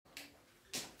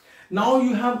Now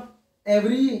you have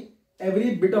every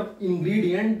bit of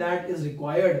ingredient that is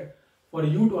required for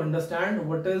you to understand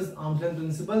what is arm's length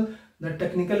principle. The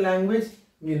technical language,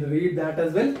 we'll read that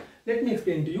as well. Let me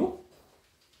explain to you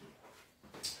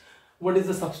what is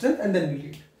the substance and then we'll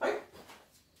read. Right?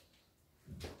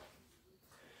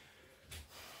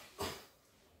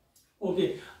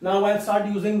 Okay, now I'll start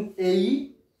using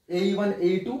AE, AE1,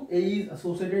 AE2. AE is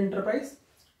associated enterprise.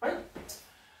 Right?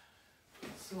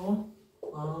 So,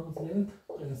 arm's length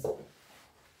principle.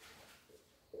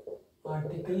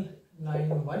 Article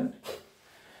 9(1).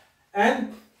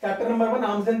 And chapter number 1,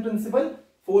 arm's length principle.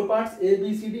 4 parts, A,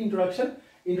 B, C, D, introduction.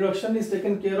 Introduction is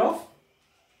taken care of.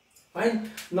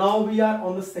 Fine. Now we are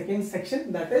on the second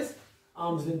section, that is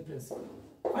arm's length principle.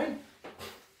 Fine.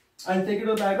 I'll take it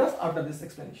to the paragraphs after this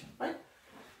explanation. Fine.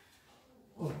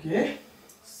 Okay.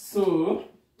 So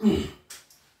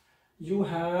you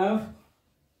have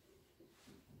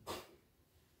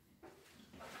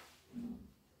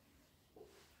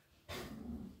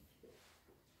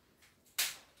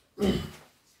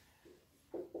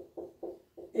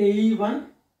AE1,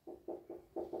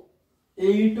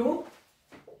 AE2,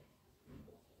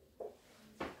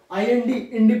 IND,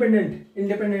 independent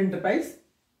enterprise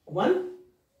 1,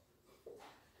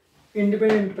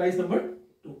 independent enterprise number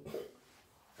 2.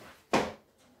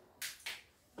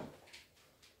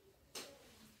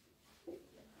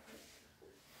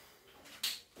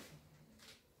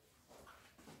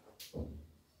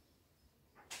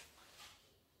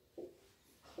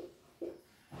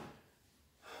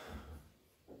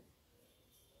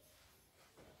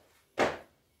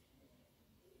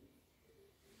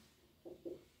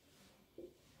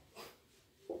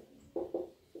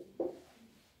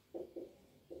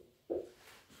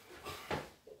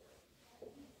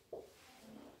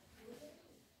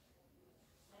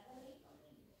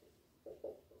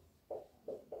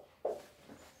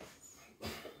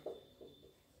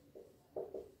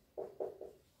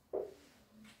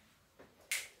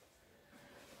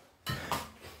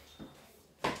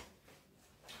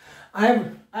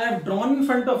 I have drawn in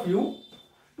front of you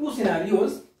two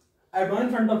scenarios.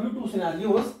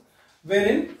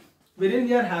 Wherein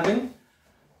we are having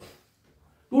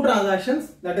two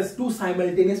transactions, that is two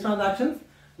simultaneous transactions.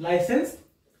 License,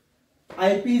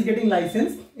 IP is getting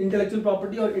license, intellectual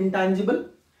property or intangible.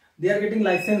 They are getting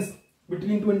license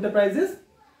between two enterprises.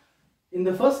 In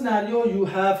the first scenario, you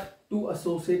have two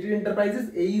associated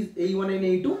enterprises, AE1 and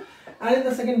AE2,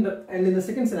 and in the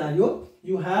second scenario,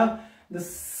 you have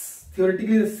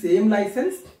theoretically the same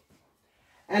license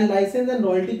and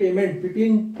royalty payment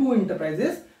between two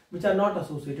enterprises which are not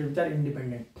associated, which are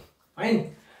independent.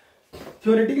 Fine.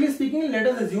 Theoretically speaking, let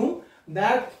us assume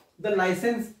that the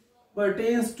license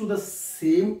pertains to the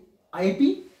same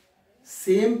IP,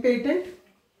 same patent.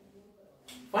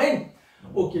 Fine.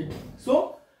 Okay.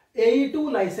 So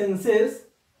AE2 licenses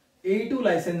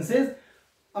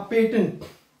a patent,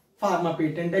 pharma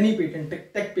patent, any patent,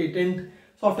 tech patent,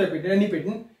 software patent, any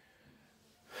patent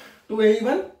to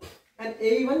AE1, and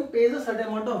AE1 pays a certain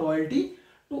amount of royalty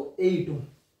to AE2.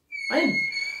 Fine.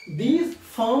 These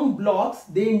firm blocks,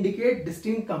 they indicate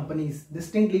distinct companies,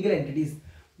 distinct legal entities.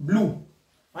 Blue.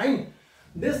 Fine.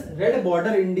 This red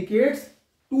border indicates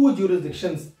two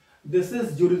jurisdictions. This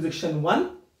is jurisdiction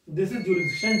 1. This is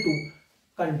jurisdiction 2.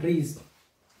 Countries.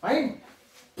 Fine.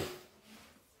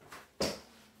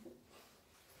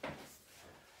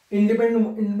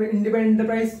 Independent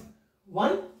enterprise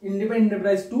 1, independent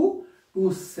enterprise 2,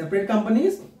 two separate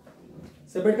companies.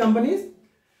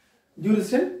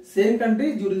 Jurisdiction, same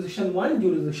country, jurisdiction 1,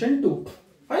 jurisdiction 2.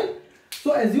 Fine.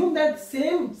 So assume that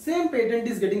same patent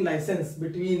is getting license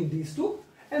between these two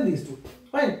and these two.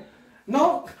 Fine.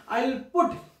 Now I'll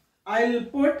put a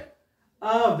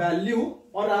value,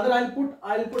 or rather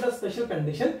I'll put a special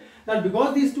condition that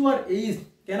because these two are A's,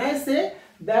 can I say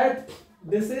that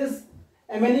this is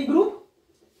M&E group?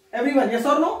 Everyone, yes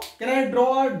or no? Can I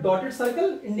draw a dotted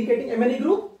circle indicating M&E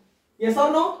group? Yes or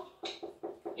no?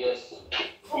 Yes.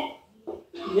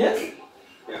 Yes?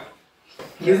 Yeah.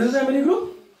 This is the M&E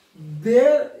group.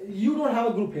 There, you don't have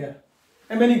a group here.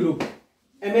 M&E group.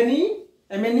 M&E,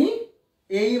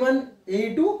 AE1,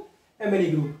 AE2,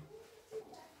 M&E group.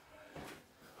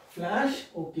 Flash,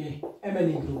 okay.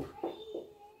 M&E group.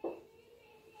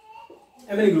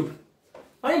 M&E group.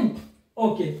 Fine.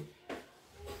 Okay.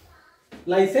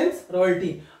 License,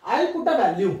 royalty. I'll put a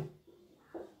value.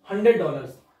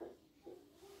 $100.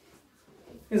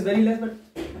 It's very less, but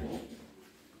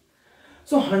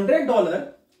so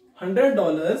 $100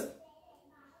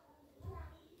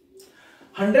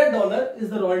 is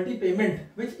the royalty payment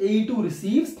which AE2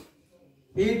 receives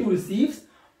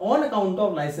on account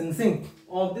of licensing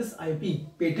of this IP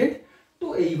patent to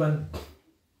AE1.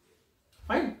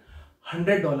 Fine,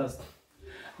 $100.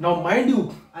 Now mind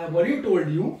you, I have already told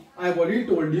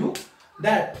you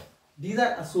that these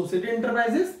are associated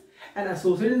enterprises, and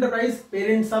associated enterprise,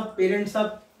 parent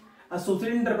sub,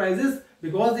 associated enterprises,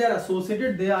 because they are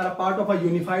associated, they are a part of a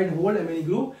unified whole M&E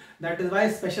group. That is why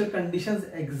special conditions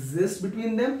exist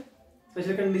between them.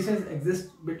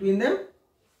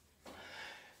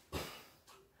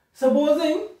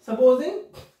 Supposing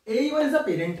AE1 is a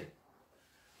parent,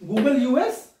 Google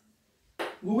US,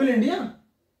 Google India.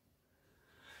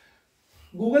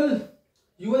 Google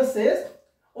US says,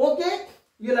 okay,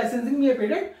 you are licensing me a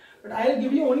patent, but I will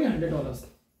give you only $100.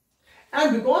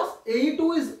 And because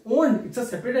AE2 is owned, it's a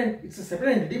separate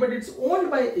entity, but it's owned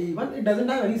by AE1, it doesn't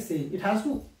have any say. It has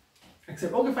to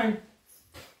accept. Okay, fine.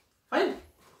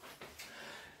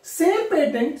 Same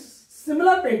patent,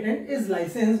 similar patent is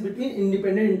licensed between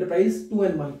independent enterprise 2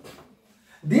 and 1.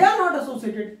 They are not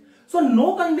associated. So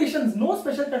no conditions, no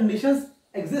special conditions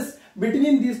exist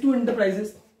between these two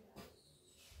enterprises.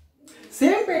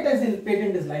 Same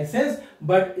patent is licensed,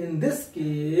 but in this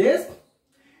case,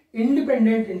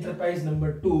 independent enterprise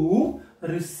number 2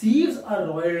 receives a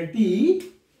royalty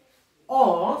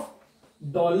of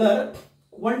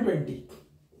 $120.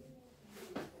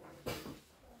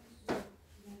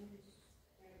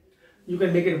 You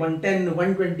can make it 110,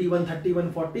 120, 130,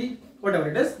 140, whatever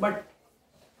it is, but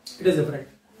it is different.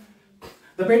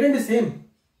 The patent is same.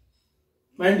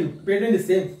 Mind you, patent is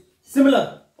same.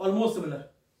 Similar, almost similar.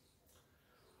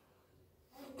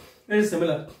 It is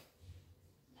similar.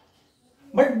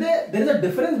 But there is a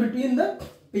difference between the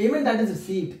payment that is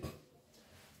received.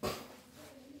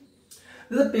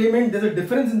 There is a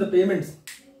difference in the payments.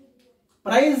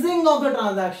 Pricing of the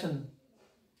transaction.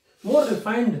 More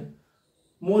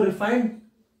refined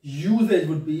usage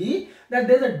would be that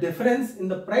there is a difference in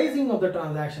the pricing of the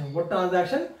transaction. What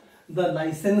transaction? The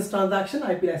license transaction,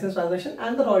 IP license transaction,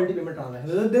 and the royalty payment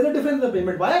transaction. There is a difference in the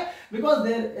payment. Why? Because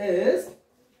there is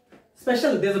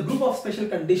there's a group of special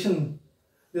condition.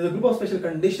 There's a group of special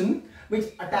condition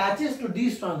which attaches to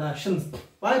these transactions.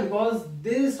 Why? Because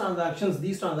these transactions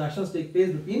take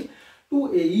place between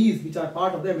two AEs which are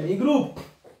part of the M&E group.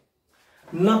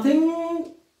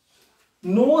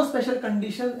 No special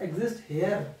condition exists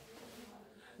here.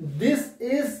 This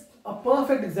is a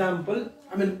perfect example,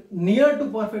 near to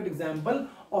perfect example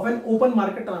of an open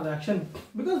market transaction,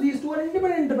 because these two are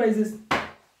independent enterprises.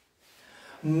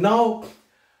 Now,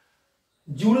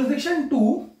 jurisdiction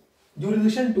 2,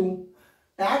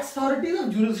 tax authorities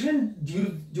of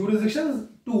jurisdictions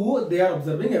 2, they are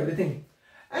observing everything,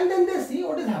 and then they see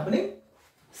what is happening.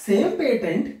 Same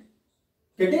patent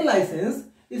getting license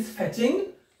is fetching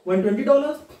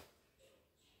 $120,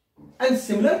 and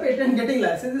similar patent getting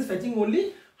license is fetching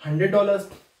only $100.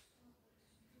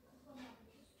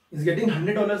 Is getting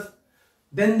 $100.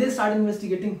 Then they start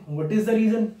investigating what is the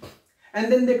reason,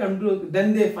 and then they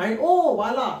find, oh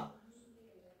voila,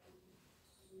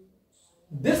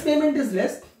 this payment is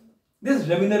less, this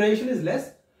remuneration is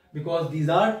less, because these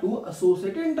are two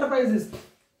associated enterprises.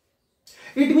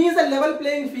 It means a level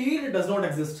playing field does not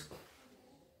exist.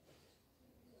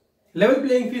 Level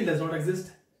playing field does not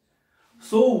exist.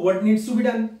 So what needs to be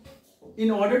done?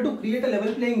 In order to create a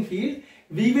level playing field,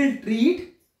 we will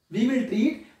treat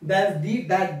that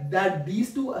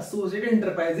these two associated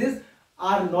enterprises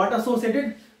are not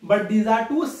associated, but these are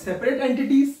two separate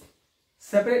entities,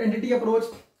 separate entity approach.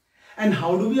 And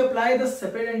how do we apply the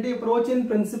separate entity approach in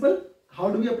principle? How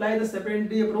do we apply the separate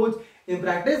entity approach in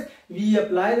practice? We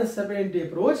apply the separate entity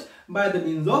approach by the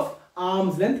means of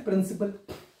arm's length principle.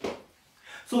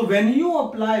 So when you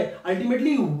apply,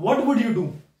 ultimately what would you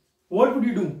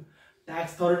do?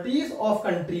 Tax authorities of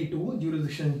country 2,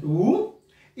 jurisdiction 2,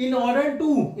 in order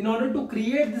to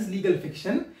create this legal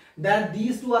fiction that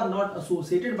these two are not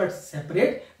associated but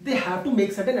separate, they have to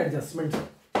make certain adjustments.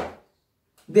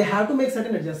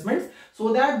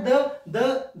 So that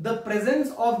the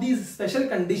presence of these special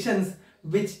conditions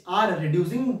which are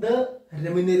reducing the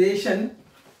remuneration,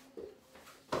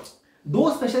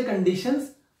 those special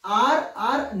conditions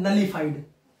are nullified.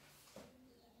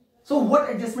 So what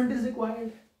adjustment is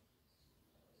required?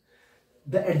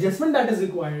 The adjustment that is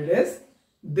required is,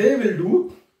 they will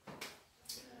do,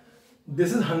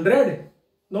 this is 100.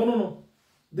 No.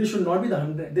 This should not be the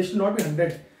 100. This should not be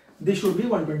 100. This should be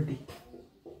 120.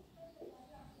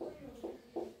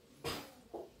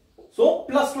 So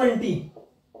plus 20.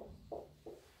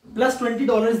 Plus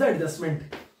 $20 is the adjustment.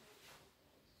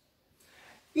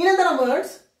 In other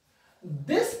words,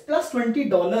 this plus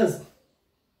 $20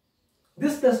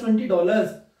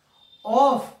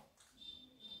 of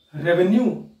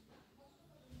revenue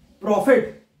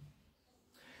profit,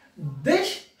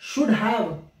 this should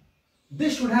have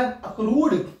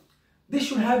accrued, this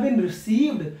should have been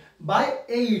received by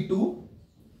AE2.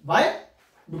 Why?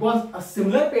 Because a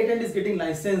similar patent is getting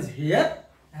licensed here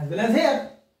as well as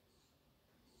here,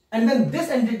 and when this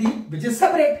entity, which is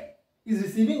separate, is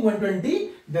receiving 120,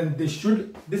 then this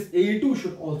AE2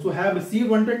 should also have received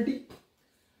 120.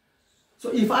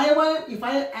 So if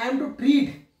I am to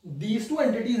treat these two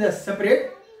entities as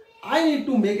separate, I need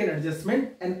to make an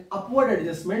adjustment, an upward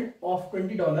adjustment of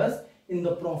 $20 in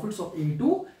the profits of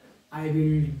AE2. I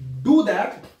will do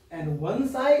that, and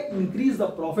once I increase the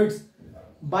profits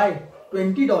by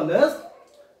 $20,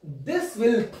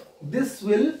 this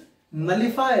will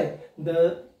nullify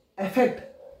the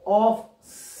effect of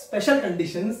special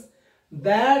conditions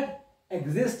that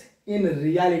exist in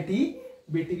reality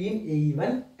between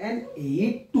AE1 and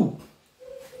AE2.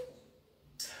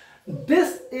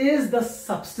 This is the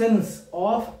substance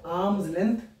of arm's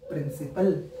length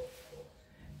principle.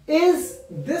 Is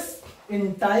this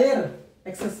entire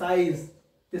exercise,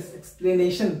 this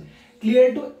explanation,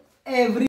 clear to everyone?